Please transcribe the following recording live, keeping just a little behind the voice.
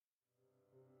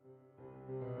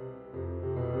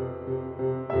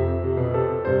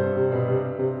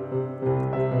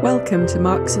Welcome to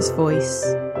Marxist Voice,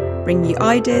 bringing you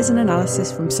ideas and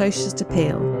analysis from Socialist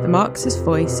Appeal, the Marxist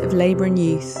voice of labour and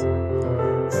youth.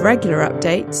 For regular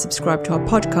updates, subscribe to our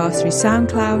podcast through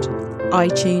SoundCloud,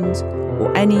 iTunes,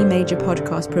 or any major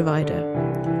podcast provider.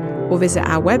 Or visit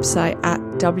our website at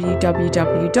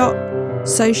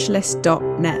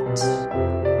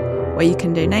www.socialist.net, where you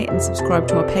can donate and subscribe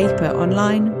to our paper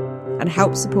online and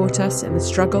help support us in the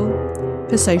struggle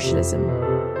for socialism.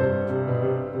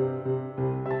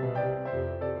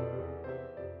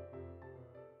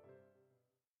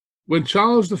 When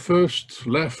Charles I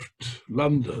left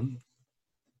London,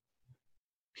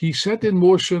 he set in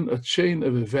motion a chain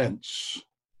of events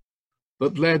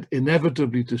that led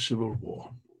inevitably to civil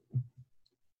war.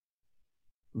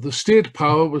 The state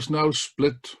power was now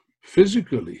split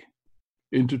physically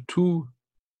into two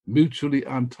mutually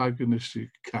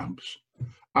antagonistic camps.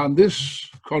 And this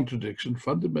contradiction,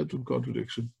 fundamental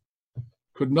contradiction,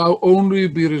 could now only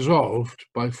be resolved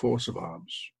by force of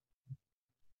arms.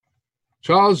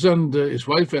 Charles and his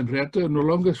wife Henrietta no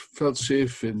longer felt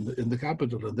safe in the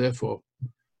capital, and therefore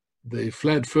they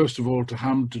fled first of all to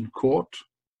Hampton Court,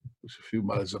 which is a few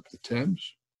miles up the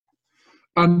Thames.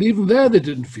 And even there they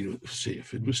didn't feel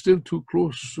safe. It was still too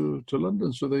close to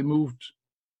London, so they moved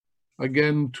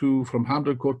again from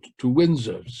Hampton Court to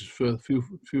Windsor, which is a few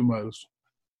miles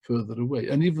further away.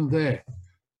 And even there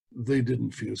they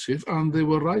didn't feel safe, and they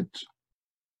were right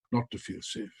not to feel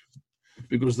safe.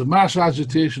 Because the mass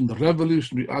agitation, the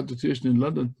revolutionary agitation in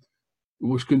London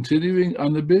was continuing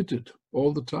unabated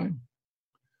all the time.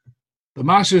 The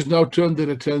masses now turned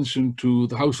their attention to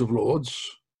the House of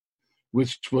Lords,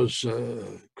 which was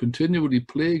continually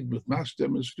plagued with mass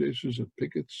demonstrations and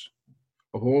pickets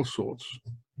of all sorts.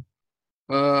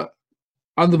 And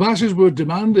the masses were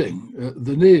demanding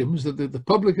the names, that the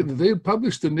public, they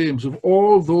published the names of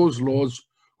all those lords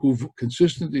who've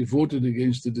consistently voted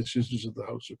against the decisions of the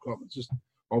House of Commons. Just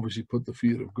obviously put the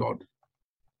fear of God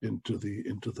into the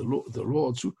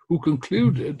Lords, who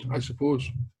concluded, I suppose,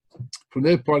 from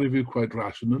their point of view quite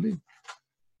rationally,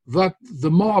 that the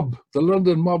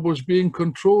London mob was being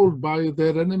controlled by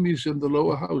their enemies in the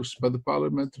lower house, by the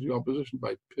parliamentary opposition,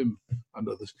 by Pym and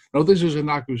others. Now, this is an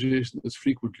accusation that's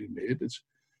frequently made. It's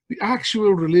the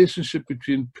actual relationship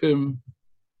between Pym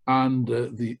and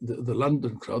the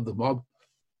London crowd, the mob,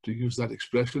 to use that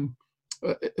expression,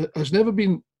 has never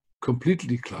been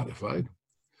completely clarified,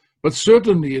 but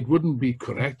certainly it wouldn't be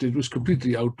correct. It was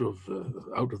completely out of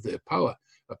their power.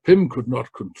 Pym could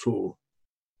not control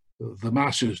the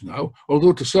masses now,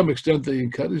 although to some extent they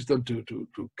encouraged them to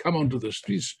come onto the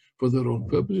streets for their own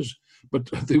purposes, but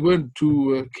they weren't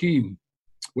too keen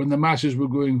when the masses were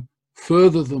going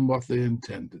further than what they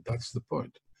intended. That's the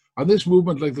point. And this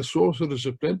movement, like the Sorcerer's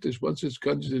Apprentice, once it's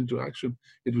conjured into action,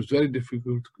 it was very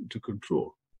difficult to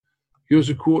control. Here's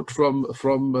a quote from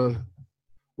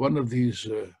one of these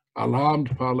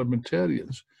alarmed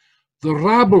parliamentarians. The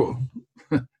rabble,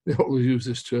 they always use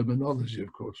this terminology,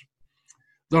 of course.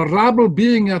 The rabble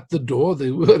being at the door,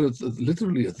 they were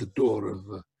literally at the door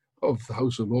of the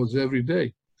House of Lords every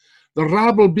day. The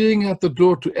rabble being at the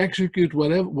door to execute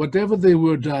whatever they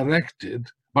were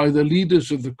directed by the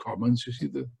leaders of the Commons, you see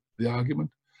the argument,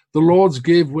 the Lords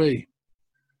gave way,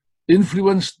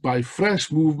 influenced by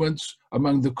fresh movements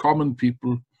among the common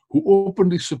people who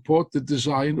openly support the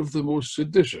design of the most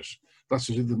seditious, that's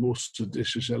the most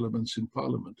seditious elements in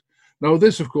Parliament. Now,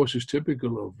 this, of course, is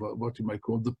typical of what you might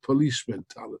call the police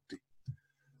mentality.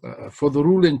 For the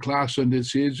ruling class and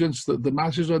its agents, the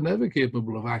masses are never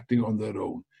capable of acting on their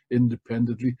own,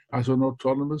 independently, as an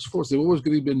autonomous force. They're always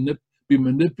going to be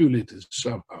manipulated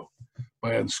somehow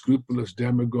by unscrupulous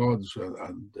demagogues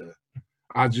and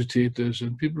agitators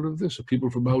and people of this, people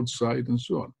from outside and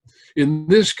so on. In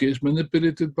this case,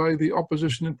 manipulated by the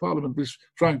opposition in Parliament, which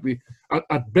frankly,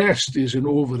 at best is an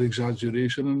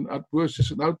over-exaggeration and at worst is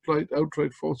an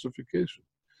outright falsification.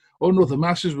 Oh no, the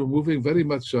masses were moving very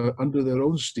much under their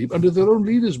own steam, under their own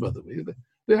leaders, by the way.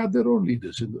 They had their own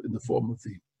leaders in the form of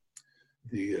the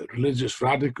religious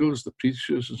radicals, the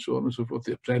preachers, and so on and so forth,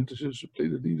 the apprentices who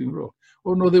played a leading role.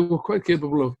 Oh no, they were quite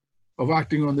capable of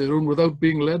acting on their own without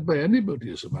being led by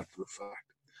anybody, as a matter of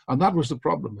fact. And that was the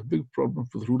problem, a big problem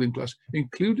for the ruling class,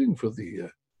 including for the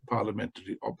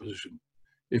parliamentary opposition,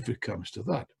 if it comes to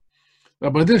that. Now,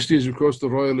 by this stage, of course, the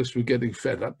royalists were getting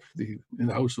fed up in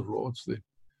the House of Lords.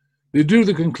 They drew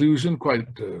the conclusion, quite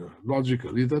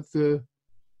logically, that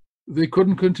they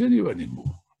couldn't continue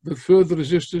anymore, that further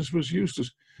resistance was useless,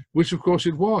 which, of course,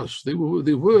 it was. They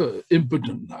were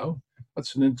impotent now.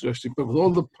 That's an interesting point. With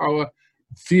all the power,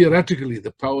 theoretically,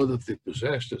 the power that they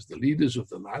possessed as the leaders of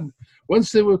the land,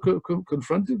 once they were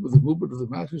confronted with the movement of the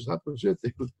masses, that was it.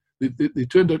 they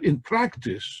turned out in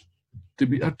practice to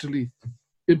be utterly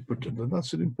impotent. And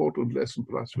that's an important lesson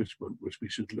perhaps which we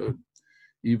should learn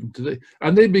even today.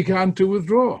 And they began to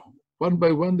withdraw. One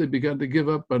by one, they began to give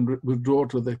up and withdraw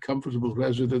to their comfortable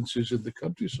residences in the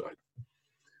countryside.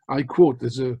 I quote,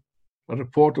 there's a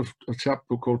report of a chap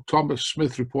called Thomas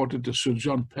Smith reported to Sir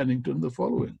John Pennington the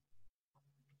following,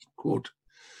 quote,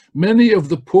 "Many of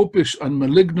the popish and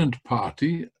malignant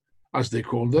party, as they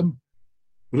call them,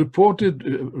 reported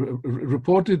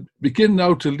begin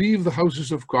now to leave the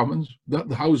Houses of Commons,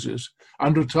 the houses,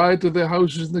 and retire to their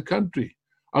houses in the country,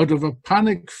 out of a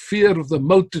panic fear of the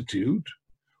multitude,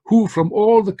 who from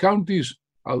all the counties,"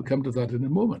 I'll come to that in a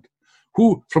moment,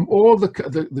 "who from all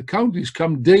the counties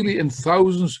come daily in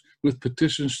thousands with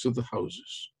petitions to the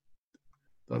houses."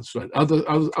 That's right.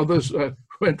 Others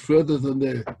went further than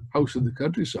their house in the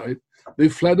countryside. They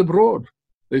fled abroad.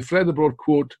 They fled abroad,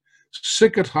 quote,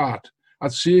 "sick at heart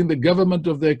at seeing the government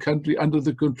of their country under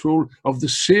the control of the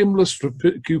shameless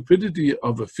cupidity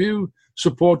of a few,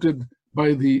 supported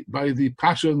by the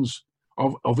passions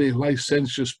of a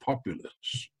licentious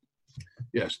populace."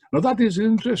 Yes. Now that is an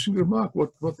interesting remark,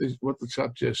 what the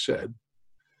chap just said,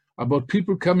 about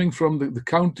people coming from the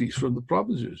counties, from the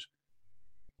provinces,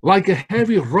 like a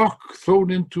heavy rock thrown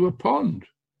into a pond.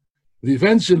 The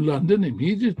events in London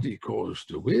immediately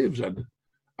caused waves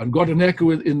and got an echo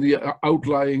in the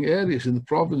outlying areas, in the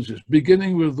provinces,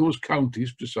 beginning with those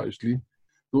counties, precisely,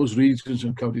 those regions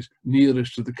and counties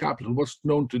nearest to the capital, what's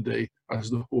known today as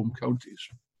the home counties.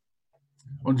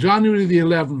 On January the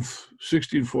 11th,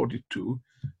 1642,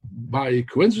 by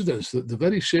coincidence, the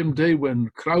very same day when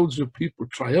crowds of people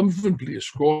triumphantly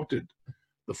escorted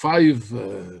the 5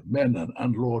 men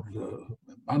and Lord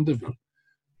Mandeville,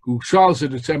 who Charles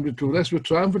had attempted to arrest, were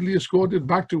triumphantly escorted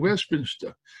back to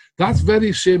Westminster. That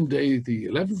very same day, the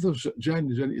 11th of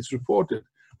January, it's reported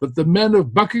that the men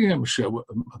of Buckinghamshire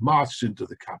marched into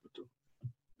the capital.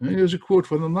 And here's a quote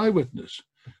from an eyewitness.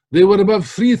 "They were above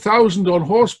 3,000 on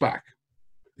horseback.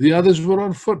 The others were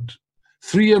on foot,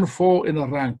 3 and 4 in a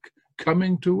rank,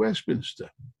 coming to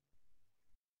Westminster.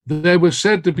 There were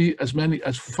said to be as many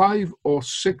as 5,000 or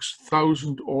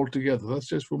 6,000 altogether." That's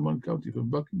just from one county, from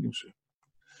Buckinghamshire.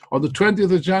 On the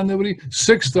 20th of January,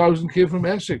 6,000 came from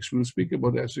Essex. We'll speak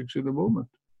about Essex in a moment,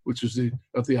 which is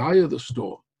at the eye of the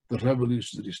storm, the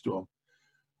revolutionary storm.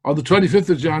 On the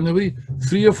 25th of January,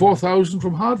 3,000 or 4,000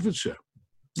 from Hertfordshire.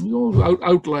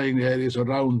 Outlying areas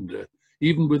around,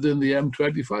 even within the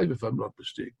M25, if I'm not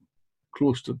mistaken,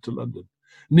 close to London.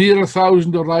 Near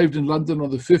 1,000 arrived in London on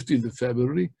the 15th of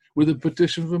February with a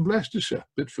petition from Leicestershire, a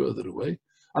bit further away.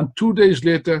 And 2 days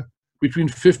later, between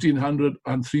 1,500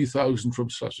 and 3,000 from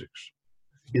Sussex.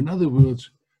 In other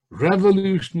words,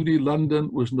 revolutionary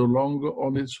London was no longer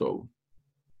on its own.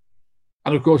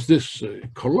 And of course, this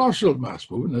colossal mass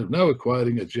movement, now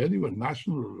acquiring a genuine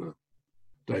national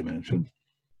dimension,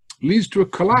 leads to a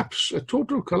collapse, a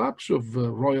total collapse of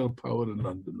royal power in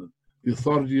London. The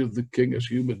authority of the king, as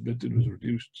Hume admitted, was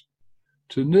reduced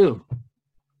to nil.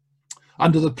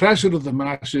 Under the pressure of the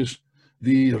masses,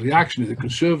 the reactionary, the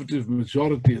conservative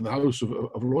majority in the House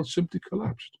of Lords simply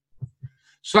collapsed,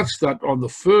 such that on the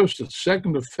 1st and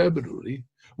 2nd of February,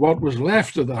 what was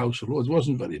left of the House of Lords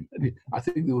wasn't very many. I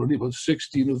think there were only about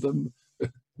 16 of them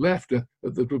left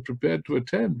that were prepared to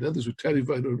attend. The others were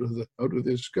terrified out of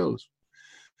their skulls.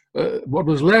 What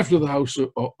was left of the House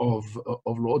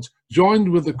of Lords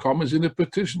joined with the Commons in a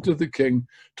petition to the King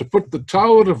to put the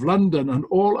Tower of London and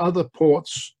all other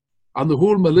ports and the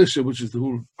whole militia, which is the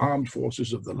whole armed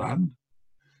forces of the land,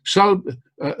 shall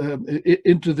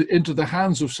into the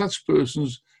hands of such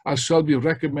persons as shall be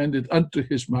recommended unto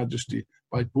His Majesty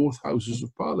by both Houses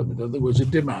of Parliament. In other words, a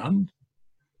demand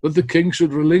that the King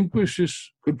should relinquish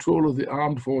his control of the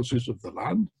armed forces of the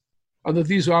land, and that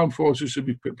these armed forces should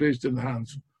be placed in the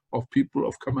hands of people,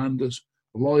 of commanders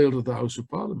loyal to the House of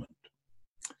Parliament.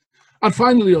 And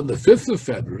finally, on the 5th of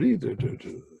February,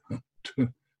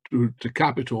 to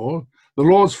cap it all, the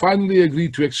Lords finally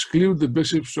agreed to exclude the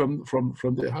bishops from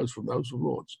their house, from the House of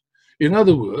Lords. In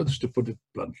other words, to put it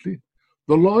bluntly,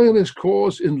 the loyalist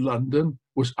cause in London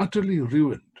was utterly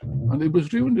ruined, and it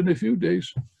was ruined in a few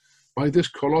days by this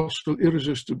colossal,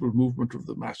 irresistible movement of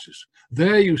the masses.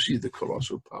 There you see the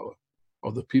colossal power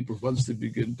of the people once they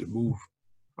begin to move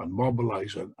and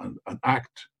mobilize and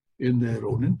act in their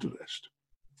own interest.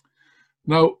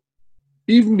 Now,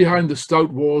 even behind the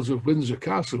stout walls of Windsor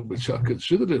Castle, which are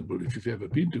considerable, if you've ever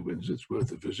been to Windsor, it's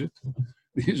worth a visit.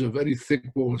 These are very thick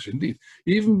walls indeed.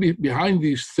 Even behind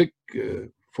these thick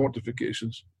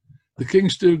fortifications, the king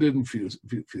still didn't feel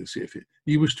safe.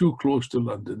 He was too close to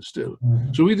London still.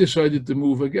 So he decided to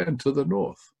move again to the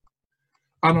north.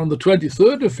 And on the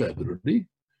 23rd of February,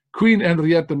 Queen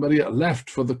Henrietta Maria left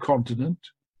for the continent.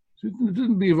 She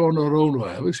didn't leave on her own,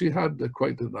 however. She had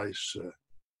quite a nice,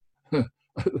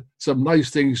 some nice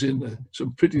things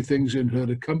some pretty things in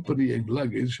her accompanying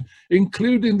luggage,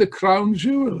 including the crown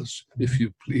jewels, if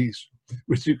you please,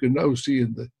 which you can now see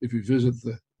if you visit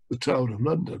the Tower of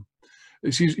London.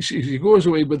 She goes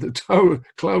away with the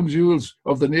crown jewels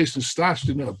of the nation stashed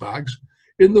in her bags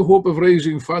in the hope of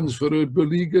raising funds for her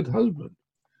beleaguered husband,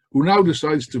 who now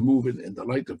decides to move in the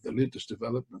light of the latest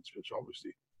developments, which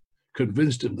obviously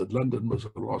convinced him that London was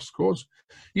a lost cause.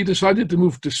 He decided to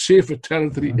move to safer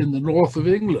territory in the north of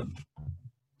England,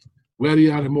 where he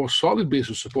had a more solid base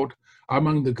of support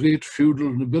among the great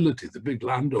feudal nobility, the big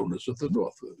landowners of the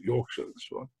north, Yorkshire and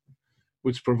so on,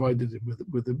 which provided him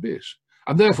with a base.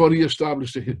 And therefore he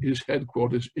established his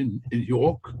headquarters in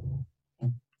York,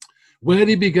 where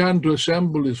he began to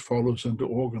assemble his followers and to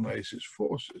organize his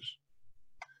forces.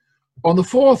 On the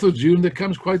 4th of June, there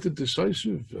comes quite a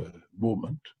decisive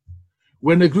moment,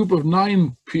 when a group of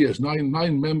 9 peers,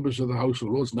 nine members of the House of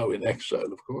Lords, now in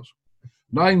exile, of course,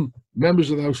 9 members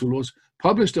of the House of Lords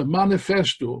published a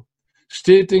manifesto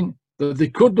stating that they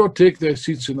could not take their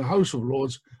seats in the House of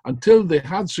Lords until they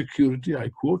had security, I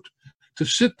quote, to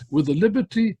sit with the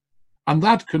liberty and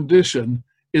that condition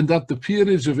in that the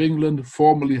peerage of England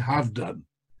formerly have done,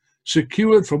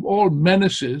 secured from all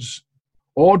menaces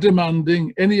or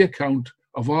demanding any account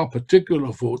of our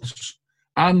particular votes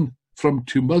and from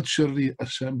tumultuary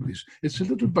assemblies. It's a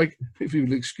little bit, if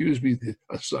you'll excuse me the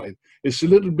aside, it's a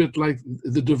little bit like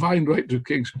the divine right of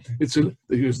kings.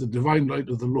 Here's the divine right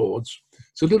of the lords.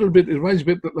 It's a little bit, it reminds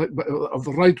me like of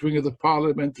the right wing of the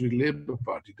Parliamentary Labour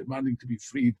Party demanding to be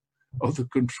freed of the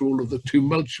control of the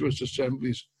tumultuous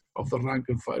assemblies of the rank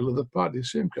and file of the party.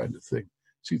 Same kind of thing.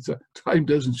 See,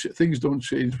 things don't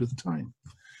change with time.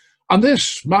 And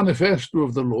this manifesto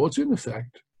of the Lords, in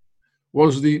effect,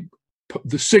 was the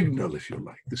signal, if you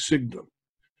like, the signal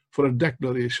for a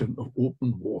declaration of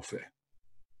open warfare.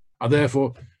 And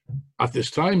therefore, at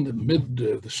this time,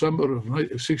 the summer of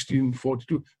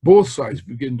 1642, both sides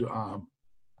begin to arm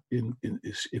in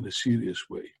a serious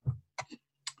way.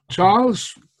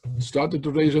 Charles started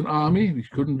to raise an army. He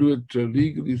couldn't do it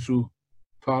legally through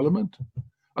Parliament.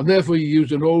 And therefore, he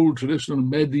used an old traditional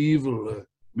medieval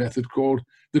method called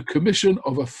the Commission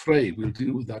of Affray. We'll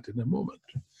deal with that in a moment.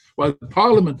 While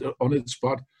Parliament, on its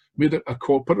part, put out a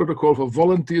call for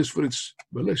volunteers for its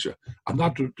militia, and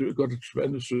that got a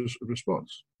tremendous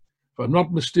response. If I'm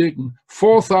not mistaken,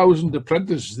 4,000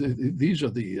 apprentices, these are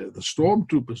the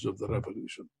stormtroopers of the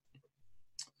revolution.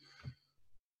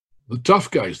 The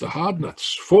tough guys, the hard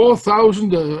nuts,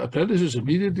 4,000 apprentices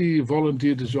immediately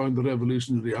volunteered to join the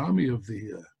revolutionary army of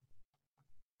the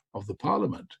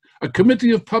Parliament. A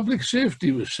committee of public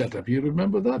safety was set up. You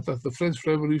remember that the French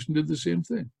Revolution did the same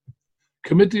thing.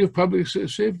 Committee of public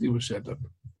safety was set up,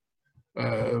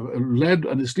 led,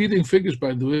 and its leading figures,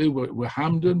 by the way, were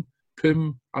Hampden,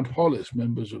 Pym, and Hollis,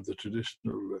 members of the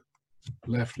traditional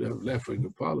left wing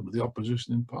of Parliament, the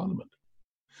opposition in Parliament.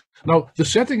 Now, the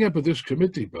setting up of this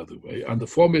committee, by the way, and the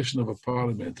formation of a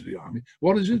parliamentary army,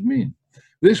 what does it mean?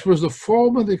 This was the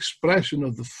formal expression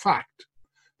of the fact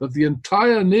that the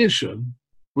entire nation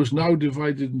was now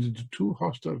divided into 2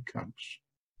 hostile camps.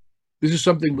 This is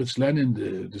something which Lenin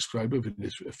described in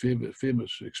his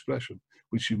famous expression,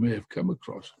 which you may have come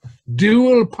across.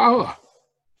 Dual power.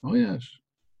 Oh, yes.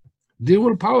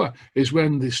 Dual power is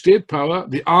when the state power,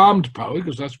 the armed power,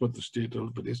 because that's what the state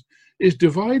ultimately is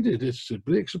divided. It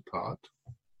breaks apart.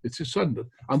 It's asunder.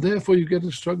 And therefore you get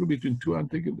a struggle between 2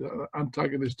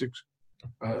 antagonistic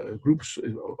groups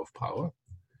of power,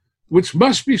 which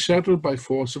must be settled by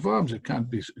force of arms. It can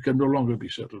no longer be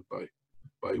settled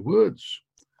by words.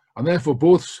 And therefore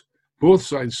both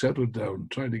sides settled down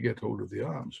trying to get hold of the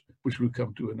arms, which we'll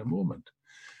come to in a moment.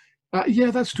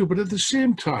 Yeah, that's true. But at the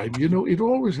same time, you know, it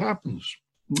always happens.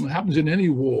 It happens in any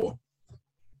war.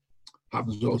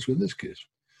 Happens also in this case.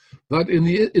 That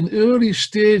in early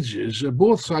stages,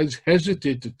 both sides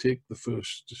hesitate to take the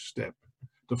first step,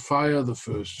 to fire the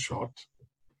first shot.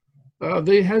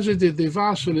 They hesitate, they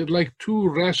vacillate like 2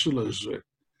 wrestlers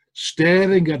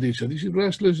staring at each other. You see,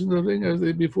 wrestlers in the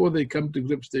ring, before they come to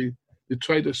grips, they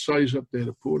try to size up their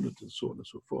opponent and so on and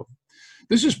so forth.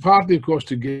 This is partly, of course,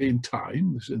 to gain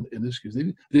time. In this case,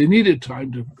 they needed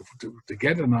time to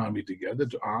get an army together,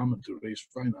 to arm and to raise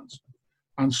finance,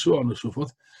 and so on and so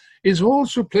forth. It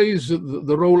also plays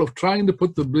the role of trying to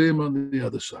put the blame on the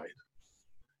other side,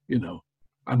 you know.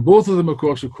 And both of them, of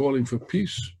course, are calling for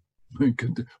peace.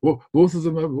 Both of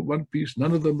them have one peace.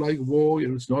 None of them like war. You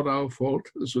know, it's not our fault.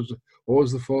 This was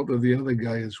always the fault of the other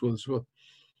guy as well.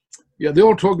 Yeah, they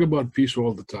all talk about peace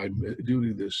all the time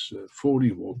during this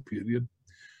 40 war period.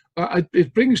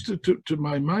 It brings to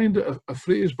my mind a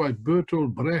phrase by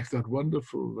Bertolt Brecht, that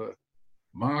wonderful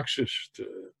Marxist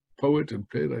poet and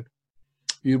playwright.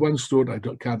 He once wrote,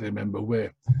 can't remember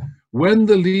where, when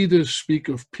the leaders speak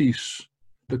of peace,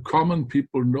 the common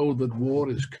people know that war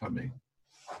is coming.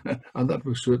 And that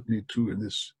was certainly true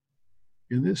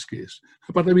in this case.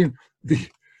 But I mean, the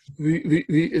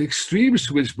extremes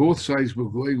to which both sides were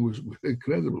going was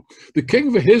incredible. The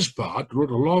king, for his part, wrote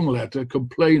a long letter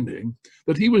complaining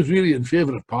that he was really in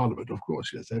favour of Parliament. Of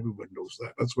course, yes, everyone knows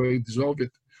that. That's why he dissolved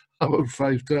it about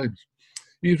 5 times.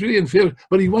 He's really in favour,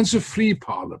 but he wants a free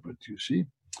Parliament, you see,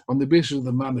 on the basis of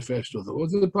the manifesto.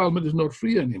 The Parliament is not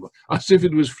free anymore, as if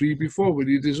it was free before when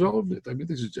he dissolved it. I mean,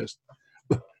 this is just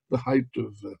the height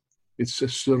of, it's a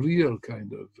surreal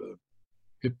kind of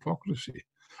hypocrisy.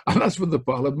 And that's when the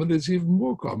Parliament is even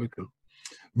more comical.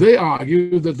 They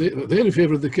argue that they're in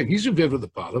favour of the king. He's in favour of the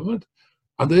Parliament,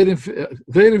 and they're in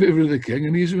favour of the king,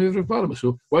 and he's in favour of Parliament.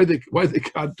 So why they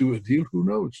can't do a deal, who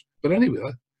knows? But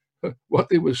anyway, what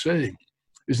they were saying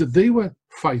is that they were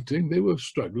fighting, they were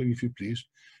struggling, if you please,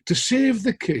 to save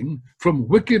the king from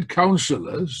wicked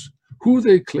councillors who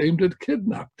they claimed had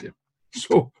kidnapped him.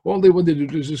 So all they wanted to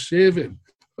do is to save him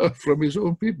from his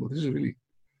own people. This is really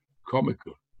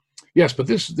comical. Yes, but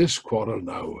this quarrel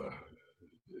now,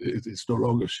 it's no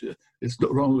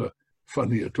longer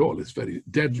funny at all. It's very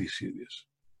deadly serious.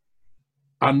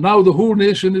 And now the whole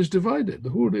nation is divided. The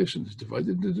whole nation is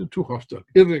divided into 2 hostile,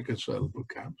 irreconcilable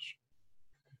camps.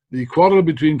 The quarrel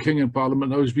between king and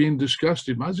parliament now is being discussed.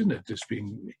 Imagine it. It's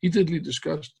being heatedly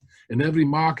discussed in every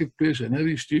marketplace, in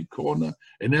every street corner,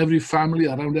 in every family,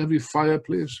 around every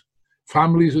fireplace.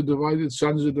 Families are divided,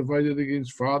 sons are divided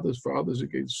against fathers, fathers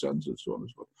against sons, and so on and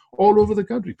so forth. All over the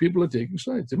country, people are taking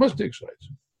sides. They must take sides.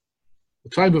 The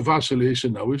time of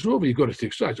vacillation now is over. You've got to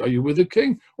take sides. Are you with the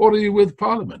king or are you with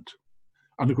parliament?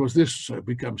 And of course, this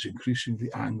becomes increasingly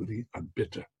angry and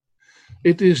bitter.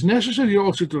 It is necessary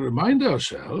also to remind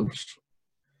ourselves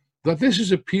that this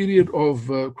is a period of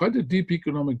quite a deep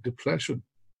economic depression.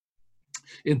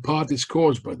 In part, it's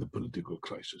caused by the political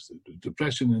crisis, the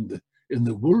depression in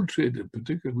the wool trade in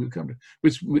particular,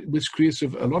 which creates a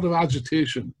lot of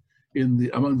agitation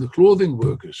among the clothing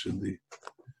workers in the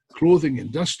clothing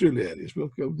industrial areas.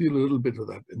 We'll deal a little bit of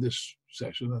that in this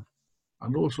session.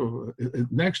 And also,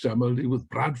 next time I'll deal with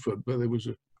Bradford, where there was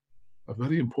a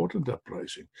very important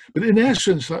uprising. But in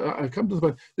essence, I come to the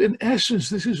point, in essence,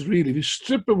 this is really, if you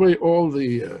strip away all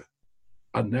the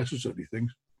unnecessary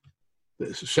things,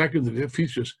 the secondary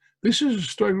features, this is a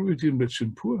struggle between rich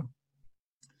and poor.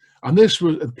 And this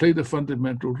played a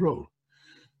fundamental role.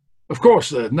 Of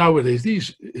course, nowadays,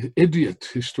 these idiot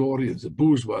historians, the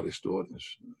bourgeois historians,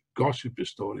 gossip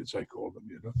historians, I call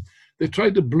them, they try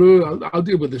to blur, I'll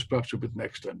deal with this perhaps a bit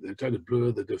next time, they try to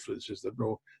blur the differences, that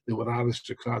no, they were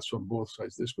aristocrats on both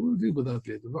sides. We'll deal with that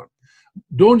later on.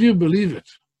 Don't you believe it?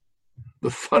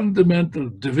 The fundamental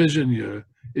division here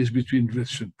is between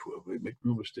rich and poor. We make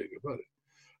no mistake about it.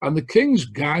 And the king's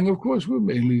gang, of course, were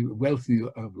mainly wealthy,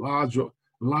 large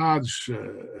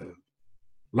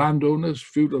landowners,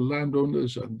 feudal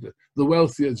landowners, and the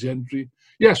wealthier gentry.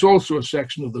 Yes, also a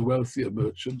section of the wealthier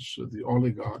merchants, the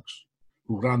oligarchs,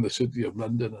 who ran the city of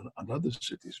London and other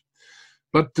cities.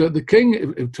 But the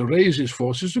king, to raise his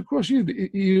forces, of course, he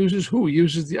uses who? He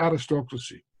uses the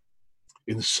aristocracy.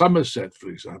 In Somerset, for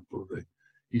example,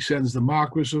 he sends the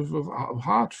Marquis of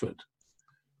Hertford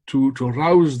to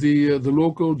rouse the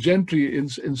local gentry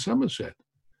in Somerset.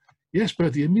 Yes,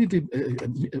 but he immediately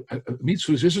meets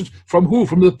resistance from who?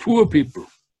 From the poor people.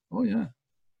 Oh, yeah.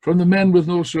 From the men with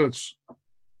no shirts.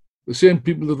 The same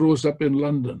people that rose up in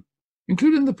London,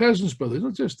 including the peasants, by the way,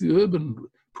 not just the urban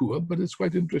poor, but it's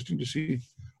quite interesting to see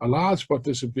a large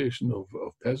participation of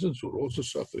peasants who are also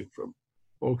suffering from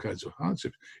all kinds of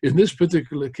hardships. In this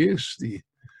particular case, the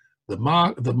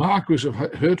Marquis of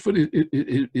Hertford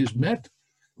is met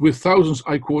with thousands,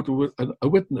 I quote a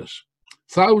witness,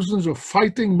 thousands of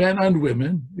fighting men and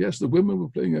women. Yes, the women were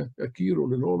playing a key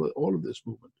role in all of this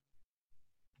movement.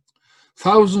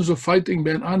 Thousands of fighting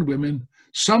men and women,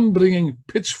 some bringing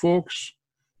pitchforks,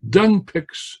 dung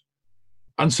picks,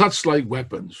 and such like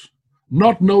weapons,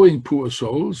 not knowing, poor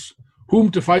souls, whom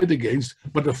to fight against,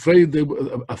 but afraid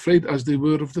as they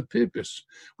were of the papists.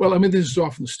 Well, I mean, this is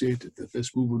often stated that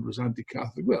this movement was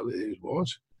anti-Catholic. Well, it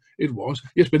was.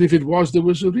 Yes, but if it was, there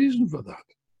was a reason for that.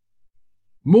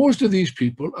 Most of these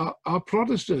people are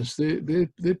Protestants.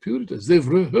 They're Puritans. They've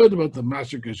heard about the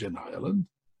massacres in Ireland,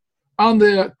 and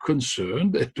they're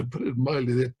concerned, to put it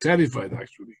mildly, they're terrified,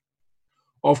 actually,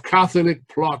 of Catholic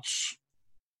plots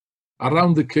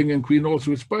around the king and queen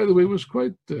also, which, by the way, was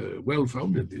quite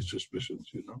well-founded, these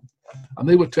suspicions, And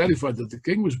they were terrified that the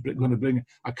king was going to bring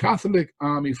a Catholic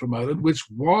army from Ireland, which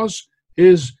was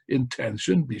his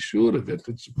intention, be sure of it,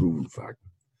 it's a proven fact.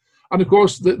 And of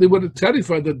course, they were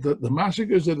terrified that the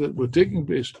massacres that were taking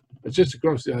place just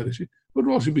across the Irish Sea would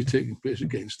also be taking place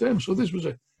against them. So this was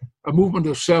a movement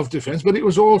of self-defense, but it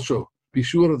was also, be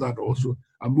sure of that also,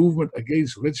 a movement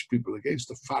against rich people, against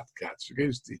the fat cats,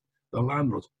 against the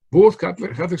landlords. Both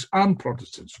Catholics and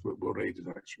Protestants were raided,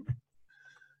 actually.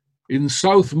 In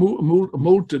South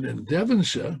Moulton in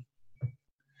Devonshire,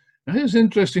 now here's an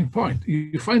interesting point.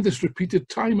 You find this repeated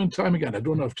time and time again. I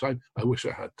don't have time. I wish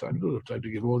I had time. I don't have time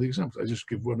to give all the examples. I just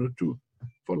give one or two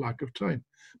for lack of time.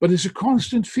 But it's a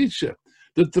constant feature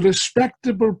that the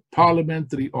respectable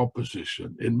parliamentary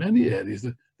opposition in many areas,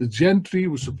 the gentry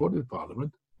who supported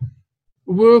Parliament,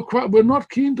 were not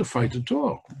keen to fight at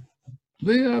all.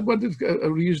 They wanted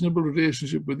a reasonable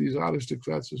relationship with these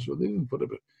aristocrats, so they didn't put up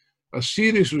a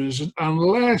serious resistance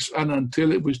unless and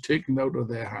until it was taken out of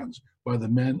their hands by the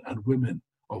men and women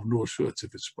of no shirts,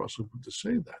 if it's possible to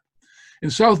say that.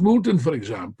 In South Moulton, for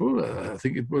example, I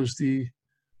think it was the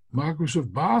Marquis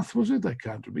of Bath, was it? I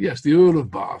can't remember. Yes, the Earl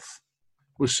of Bath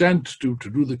was sent to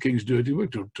do the king's dirty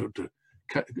work, to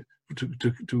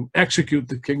execute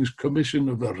the king's commission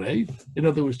of array, in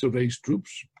other words, to raise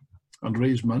troops and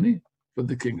raise money for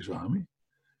the king's army.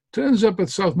 Turns up at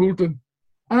South Moulton,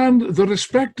 and the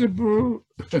respectable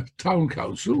town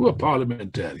council, who are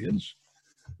parliamentarians,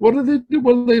 what do they do?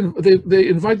 Well, they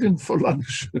invite him for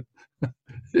lunch,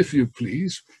 if you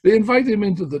please. They invite him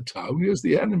into the town. Here's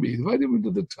the enemy. Invite him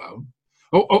into the town.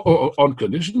 On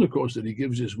condition, of course, that he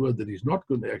gives his word that he's not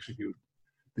going to execute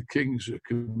the king's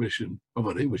commission of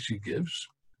array, which he gives.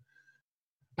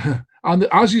 And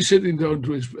as he's sitting down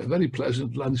to his very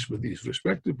pleasant lunch with these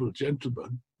respectable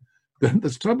gentlemen, then the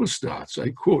trouble starts. I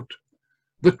quote,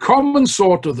 "The common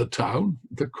sort of the town,"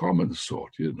 the common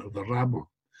sort, the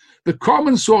rabble, "the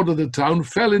common sort of the town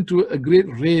fell into a great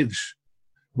rage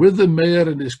with the mayor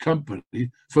and his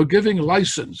company for giving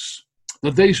license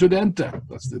that they should enter,"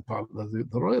 that's the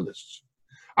royalists,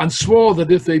 "and swore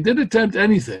that if they did attempt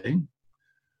anything,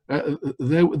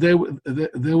 there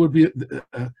would be,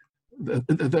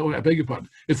 I beg your pardon,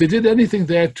 if they did anything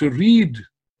there to read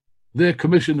their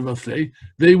commission of affray,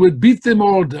 they would beat them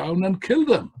all down and kill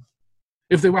them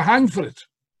if they were hanged for it,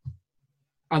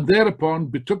 and thereupon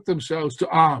betook themselves to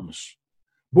arms,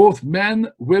 both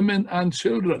men, women, and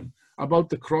children, about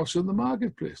the cross in the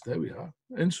marketplace." There we are.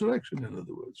 Insurrection, in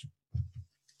other words.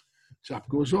 Chap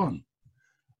goes on.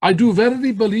 "I do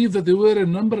verily believe that there were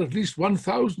in number at least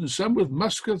 1,000, some with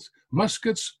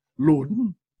muskets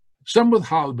loaden, some with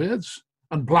halberds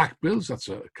and black bills, that's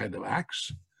a kind of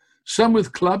axe, some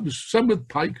with clubs, some with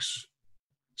pikes,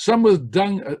 some with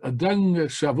dung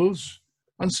shovels,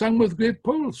 and some with great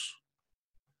poles.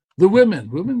 The women,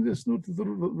 let's note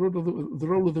the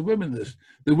role of the women in this.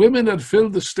 The women had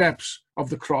filled the steps of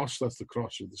the cross, that's the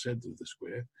cross in the center of the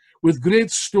square, with great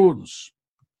stones,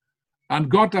 and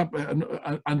got up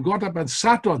and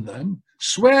sat on them,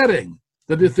 swearing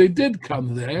that if they did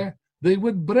come there, they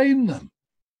would brain them.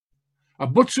 A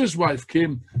butcher's wife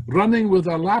came running with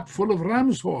a lap full of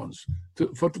ram's horns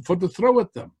for to throw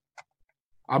at them.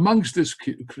 Amongst this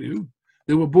crew,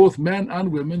 there were both men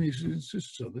and women, he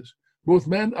insists on this, both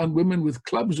men and women with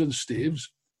clubs and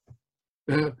staves,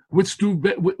 which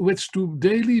do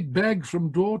daily beg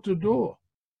from door to door.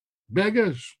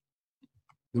 Beggars.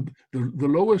 The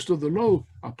lowest of the low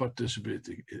are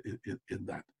participating in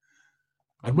that.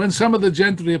 And when some of the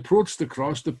gentry approached the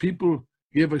cross, the people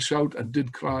gave a shout and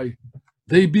did cry,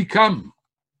 'They be come,'"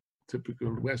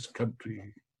 typical West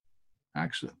Country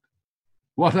accent.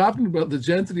 What happened? Well, the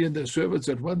gentry and their servants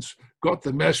at once got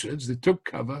the message, they took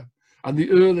cover, and the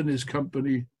Earl and his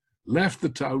company left the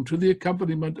town to the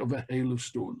accompaniment of a hail of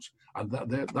stones. And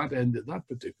that ended that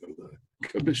particular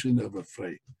commission of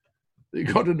affray. They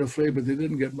got an affray, but they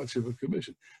didn't get much of a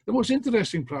commission. The most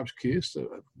interesting, perhaps, case,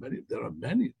 there are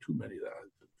many, too many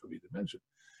for me to mention,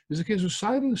 is the case of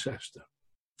Cirencester.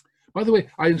 By the way,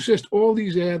 I insist,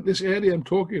 this area I'm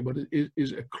talking about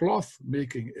is a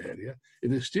cloth-making area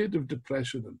in a state of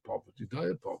depression and poverty,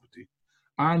 dire poverty,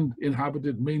 and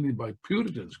inhabited mainly by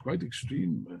Puritans, quite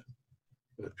extreme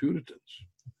Puritans.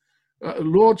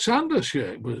 Lord Sanders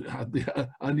here had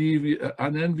the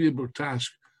unenviable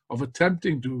task of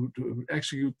attempting to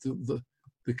execute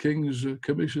the king's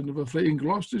commission of affray in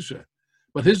Gloucestershire.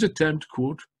 But his attempt,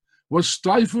 quote, "was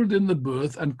stifled in the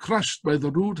birth and crushed by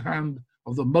the rude hand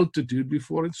of the multitude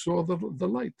before it saw the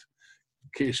light."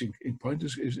 Case in point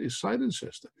is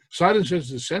Cirencester. Cirencester is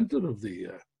the center of the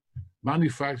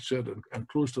manufacture and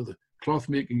close to the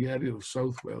cloth-making area of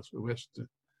South Wales, West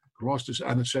Gloucestershire,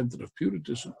 and a centre of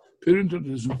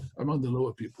Puritanism among the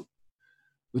lower people.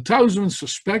 The townsmen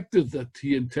suspected that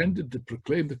he intended to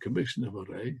proclaim the Commission of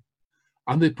Array,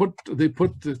 and they put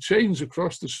the chains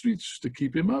across the streets to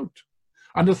keep him out.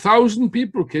 And 1,000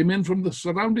 people came in from the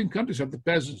surrounding countryside, the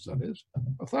peasants, that is.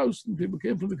 1,000 people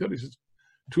came from the countryside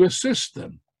to assist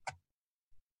them.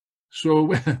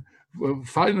 So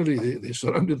finally, they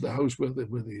surrounded the house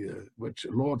which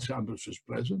Lord Chandos was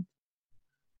present,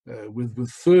 with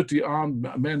 30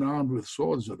 men armed with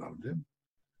swords around him.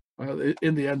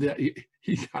 In the end,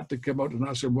 he had to come out and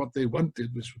ask them what they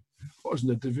wanted, which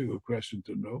wasn't a difficult question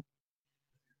to know.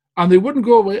 And they wouldn't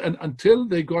go away until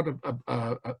they got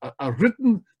a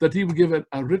written, that he would give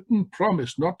a written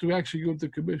promise not to execute the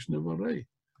Commission of Array.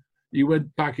 He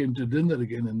went back into dinner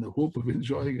again in the hope of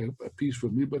enjoying a peaceful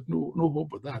meal, but no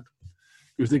hope of that.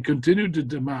 Because they continued to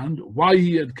demand why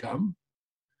he had come.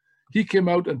 He came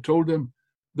out and told them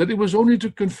that it was only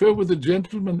to confer with the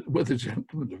gentleman,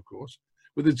 of course,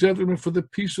 with the gentleman for the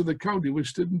peace of the county,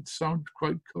 which didn't sound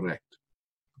quite correct.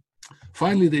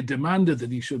 Finally, they demanded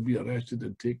that he should be arrested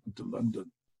and taken to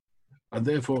London. And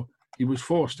therefore, he was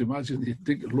forced. Imagine,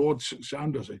 Lord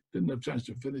Chandos didn't have a chance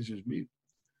to finish his meal.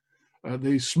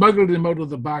 They smuggled him out of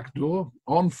the back door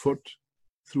on foot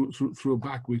through a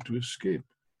back way to escape.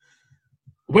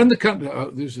 When the country,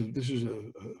 this is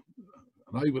an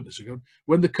eyewitness account,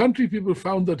 when the country people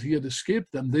found that he had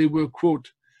escaped them, they were,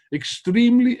 quote,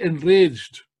 extremely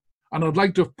enraged, and I'd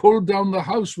like to have pulled down the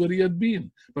house where he had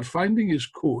been. But finding his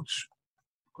coach,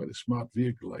 quite a smart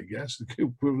vehicle, I guess, the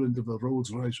equivalent of a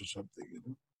Rolls Royce or something, you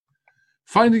know.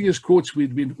 Finding his coach,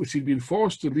 which he'd been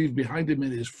forced to leave behind him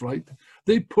in his flight,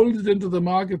 they pulled it into the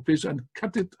marketplace and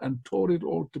cut it and tore it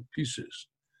all to pieces,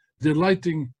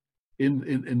 delighting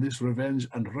in this revenge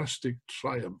and rustic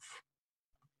triumph.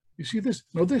 You see this?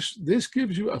 Now this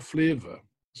gives you a flavour.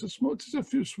 It's a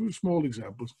few small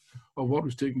examples of what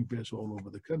was taking place all over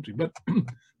the country. But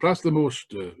perhaps the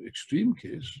most extreme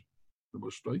case, the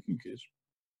most striking case,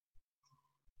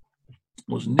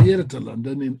 was nearer to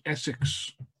London in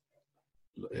Essex.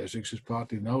 Essex is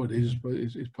partly nowadays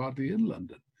is partly in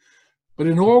London. But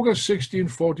in August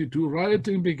 1642,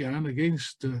 rioting began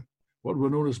against what were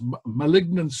known as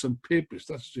malignants and papists,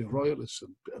 that's the royalists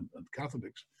and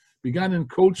Catholics, began in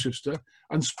Colchester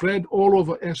and spread all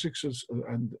over Essex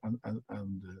and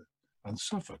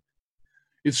Suffolk.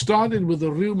 It started with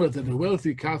a rumour that a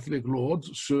wealthy Catholic lord,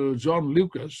 Sir John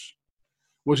Lucas,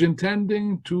 was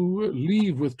intending to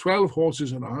leave with 12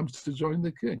 horses and arms to join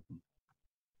the king.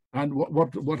 And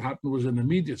what happened was an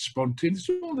immediate spontaneous,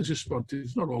 all this is spontaneous,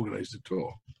 it's not organised at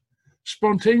all,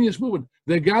 spontaneous movement.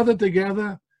 They gathered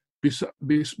together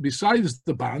besides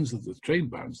the bands, the trained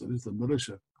bands, that is the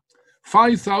militia,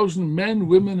 5,000 men,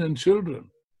 women and children,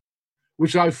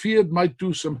 which I feared might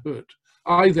do some hurt.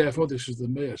 I therefore, this is the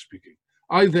mayor speaking,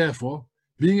 I therefore,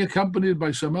 being accompanied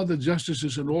by some other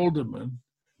justices and aldermen,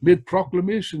 made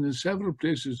proclamation in several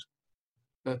places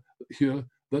here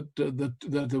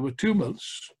that there were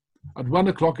tumults at 1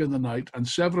 o'clock in the night and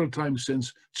several times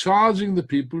since, charging the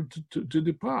people to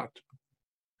depart.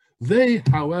 They,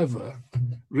 however,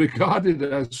 regarded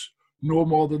it as no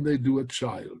more than they do a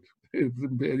child. They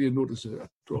didn't pay any notice at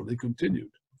all. They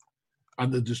continued.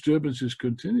 And the disturbances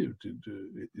continued.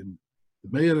 The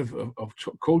mayor of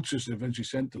Colchester eventually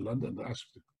sent to London to ask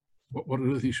what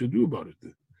on earth he should do about it.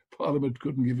 The Parliament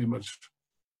couldn't give him much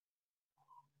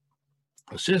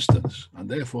assistance, and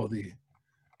therefore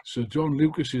Sir John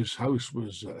Lucas's house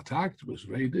was attacked, was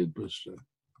raided, was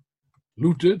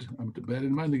looted. And to bear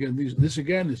in mind again, this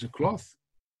again is a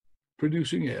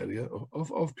cloth-producing area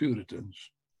of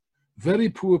Puritans. Very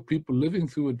poor people living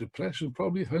through a depression,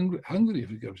 probably hungry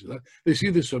if it comes to that. They see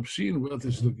this obscene wealth,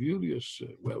 this luxurious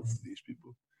wealth of these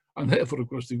people. And therefore, of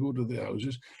course, they go to their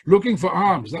houses looking for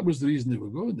arms. That was the reason they were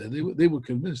going there. They were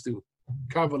convinced they were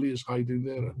cavaliers hiding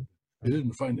there. They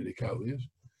didn't find any cavaliers.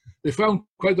 They found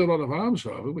quite a lot of arms,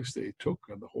 however, which they took,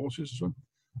 and the horses and so on.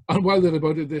 And while they're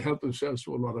about it, they helped themselves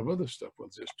to a lot of other stuff. Well,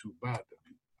 it's just too bad. I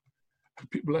mean,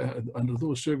 people under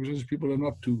those circumstances, people are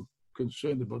not too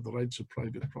concerned about the rights of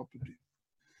private property.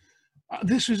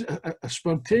 This is a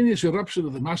spontaneous eruption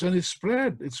of the mass, and it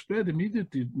spread. It spread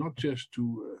immediately, not just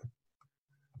to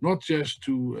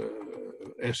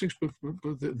Essex, but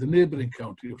the neighbouring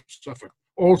county of Suffolk,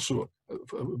 also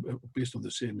based on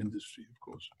the same industry, of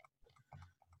course.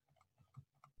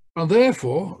 And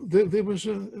therefore, there was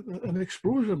an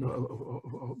explosion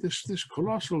of this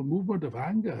colossal movement of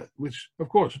anger, which, of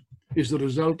course, is the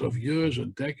result of years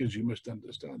and decades, you must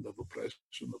understand, of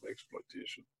oppression, of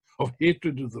exploitation, of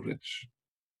hatred of the rich,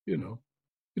 you know.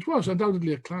 It was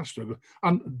undoubtedly a class struggle.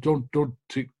 And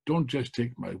don't just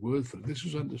take my word for it. This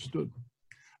was understood.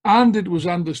 And it was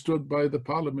understood by the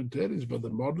parliamentarians, by the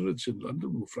moderates in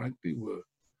London, who frankly were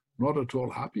not at all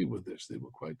happy with this. They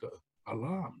were quite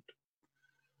alarmed.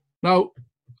 Now,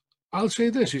 I'll say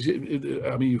this,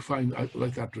 I mean, you find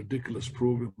like that ridiculous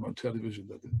program on television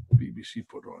that the BBC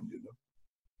put on, you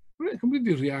know,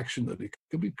 completely reactionary,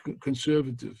 can be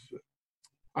conservative,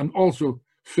 and also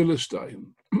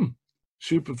Philistine,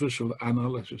 superficial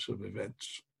analysis of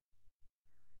events.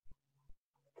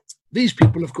 These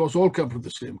people, of course, all come from the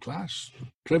same class,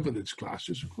 privileged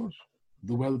classes, of course,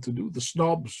 the well-to-do, the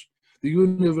snobs, the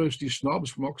university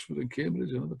snobs from Oxford and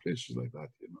Cambridge and other places like that,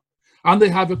 you know. And they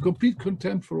have a complete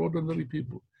contempt for ordinary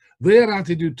people. Their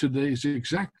attitude today is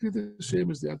exactly the same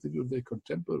as the attitude of their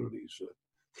contemporaries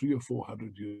 300 or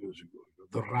 400 years ago.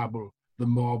 The rabble, the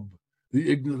mob, the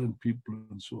ignorant people,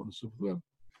 and so on and so forth. Well,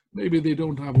 maybe they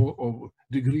don't have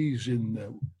degrees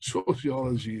in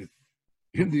sociology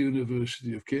in the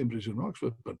University of Cambridge and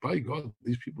Oxford, but by God,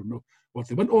 these people know what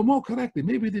they want. Or more correctly,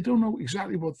 maybe they don't know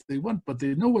exactly what they want, but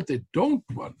they know what they don't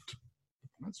want.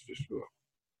 That's for sure.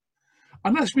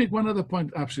 And let's make one other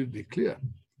point absolutely clear.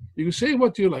 You can say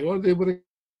what you like, or they were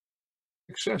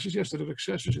excesses. Yes, there are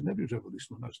excesses in every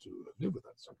revolution. One has to live with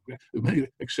that. There were many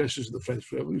excesses in the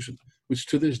French Revolution, which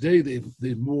to this day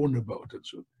they mourn about it,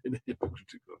 so in a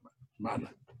hypocritical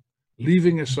manner,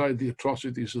 leaving aside the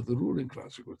atrocities of the ruling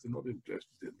class, of course, they're not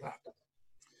interested in that.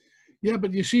 Yeah,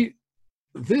 but you see,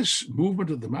 this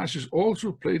movement of the masses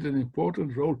also played an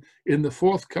important role in the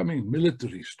forthcoming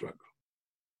military struggle.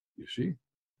 You see?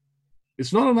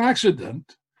 It's not an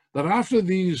accident that after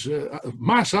these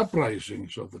mass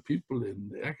uprisings of the people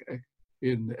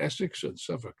in Essex and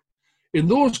Suffolk, in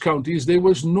those counties, there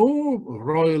was no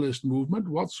royalist movement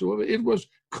whatsoever. It was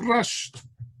crushed.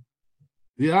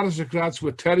 The aristocrats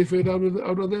were terrified out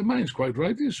of their minds, quite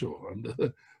rightly so. And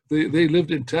they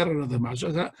lived in terror of the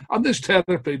masses. And this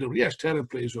terror played a role. Yes, terror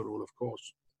plays a role, of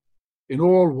course. In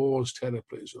all wars, terror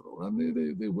plays a role.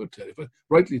 And they were terrified,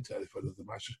 rightly terrified of the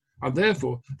masses. And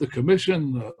therefore, the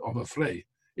commission of a fray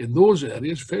in those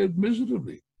areas failed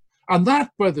miserably. And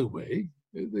that, by the way,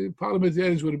 the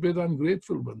parliamentarians were a bit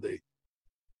ungrateful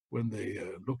when they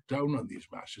looked down on these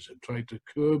masses and tried to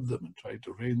curb them and tried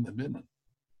to rein them in, and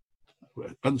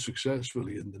were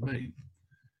unsuccessfully in the main.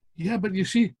 Yeah, but you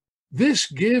see, this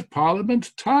gave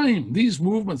Parliament time. These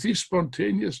movements, these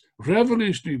spontaneous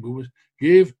revolutionary movements,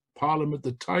 gave Parliament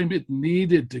the time it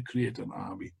needed to create an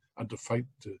army and to fight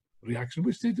reaction,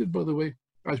 which they did, by the way,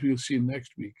 as we'll see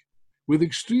next week, with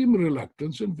extreme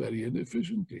reluctance and very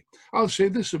inefficiently. I'll say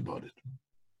this about it.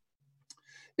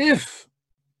 If,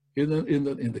 in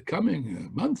the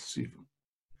coming months even,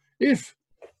 if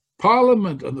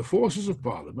Parliament and the forces of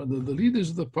Parliament and the leaders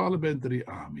of the parliamentary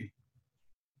army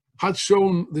had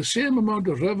shown the same amount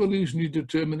of revolutionary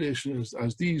determination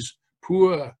as these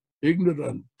poor,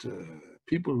 ignorant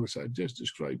people which I've just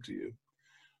described to you,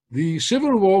 the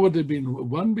Civil War would have been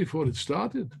won before it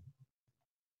started.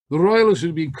 The Royalists would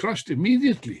have been crushed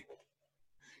immediately.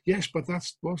 Yes, but that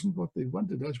wasn't what they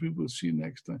wanted, as we will see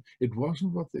next time. It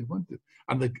wasn't what they wanted.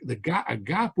 And a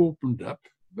gap opened up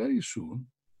very soon,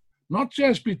 not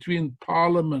just between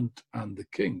Parliament and the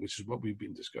King, which is what we've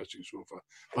been discussing so far,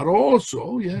 but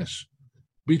also, yes,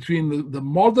 between the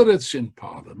moderates in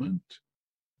Parliament,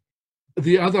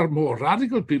 the other more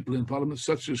radical people in Parliament,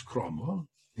 such as Cromwell,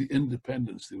 the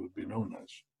independents they would be known as,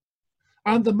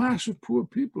 and the mass of poor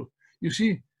people. You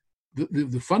see,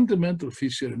 the fundamental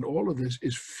feature in all of this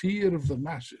is fear of the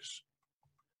masses.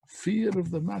 Fear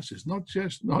of the masses, not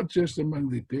just among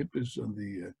the papists and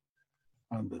the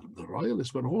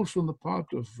royalists, but also on the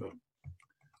part of the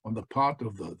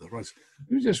royalists.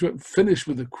 Let me just finish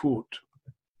with a quote.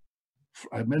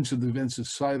 I mentioned the events at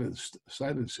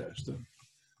Cirencester.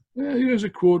 Here's a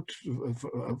quote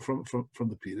from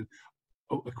the period.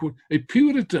 A quote: "A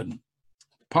Puritan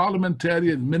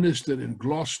parliamentarian minister in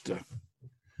Gloucester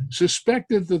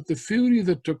suspected that the fury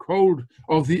that took hold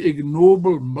of the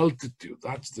ignoble multitude,"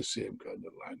 that's the same kind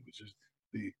of language as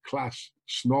the class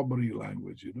snobbery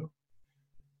language, you know,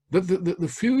 that the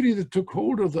fury that took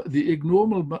hold of the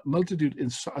ignoble multitude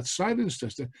at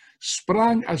Cirencester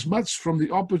sprang as much from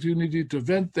the opportunity to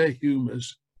vent their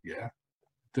humours,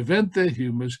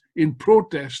 in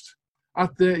protest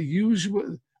at their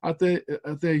usual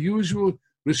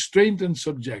restraint and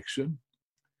subjection,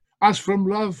 as from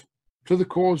love to the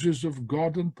causes of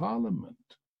God and Parliament.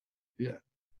 Yeah,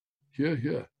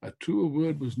 here, a truer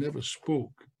word was never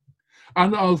spoke.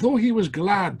 And although he was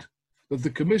glad that the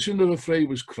commission of a fray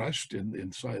was crushed in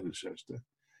Cirencester,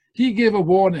 he gave a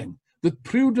warning that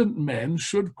prudent men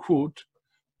should, quote,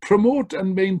 promote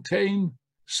and maintain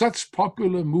such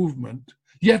popular movement,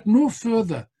 yet no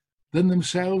further than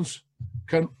themselves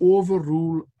can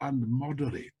overrule and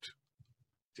moderate.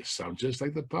 Just sounds just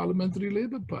like the Parliamentary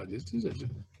Labour Party, doesn't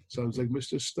it? Sounds like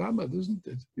Mr. Stammer, doesn't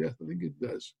it? Yes, I think it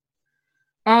does.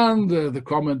 And the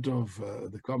comment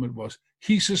was,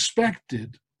 he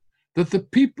suspected that the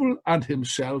people and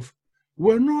himself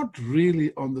were not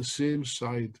really on the same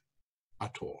side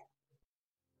at all.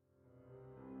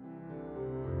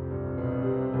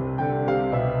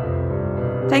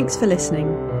 Thanks for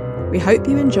listening. We hope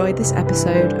you enjoyed this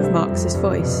episode of Marx's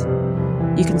Voice.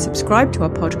 You can subscribe to our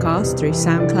podcast through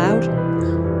SoundCloud,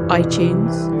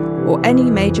 iTunes, or any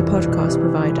major podcast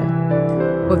provider,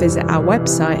 or visit our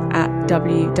website at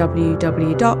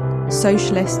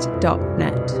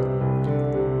www.socialist.net.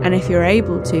 And if you're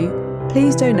able to,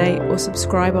 please donate or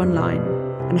subscribe online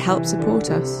and help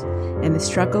support us in the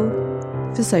struggle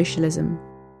for socialism.